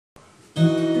So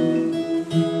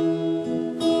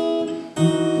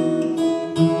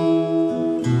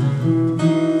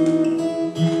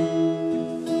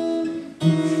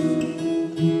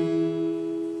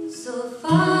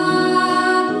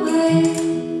far away,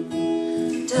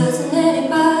 doesn't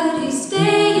anybody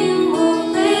stay in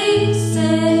one place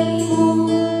anymore?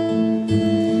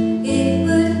 It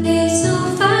would be so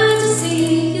fine to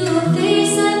see your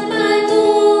face at my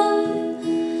door.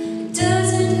 It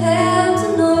doesn't have to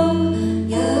know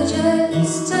you're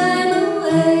just time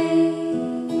away.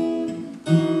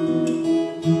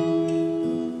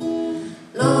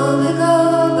 Long ago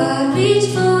I reached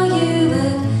for you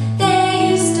and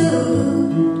there you stood.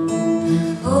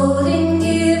 Holding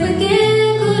you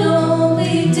again could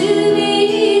only do me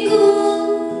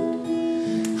good.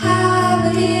 How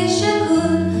I wish I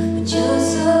could, but you're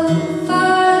so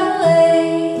far away.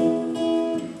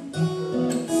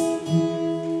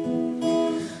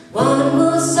 One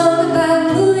more song about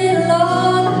moving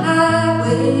along the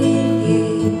highway with you.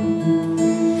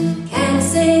 Can't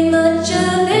say much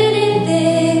of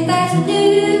anything that's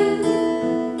new.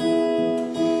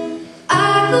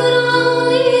 I could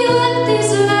only work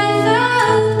this life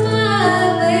out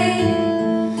my way.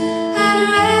 I'd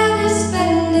rather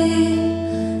spend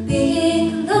it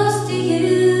being close to you,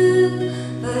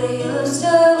 but you're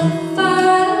so far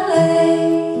away.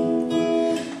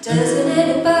 Doesn't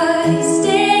anybody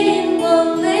stay in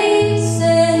one place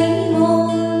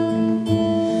anymore?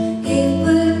 It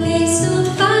would be so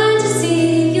fine to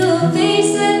see your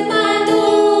face at my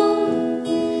door.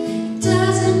 It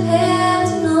doesn't have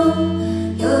to know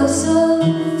you're so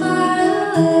far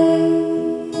away.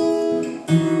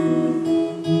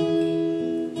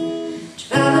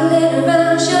 Traveling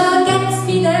around sure gets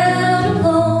me down a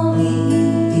lonely.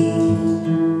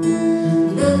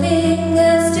 Nothing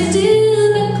else to do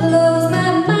but close my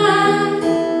mind.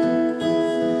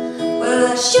 Well,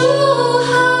 I sure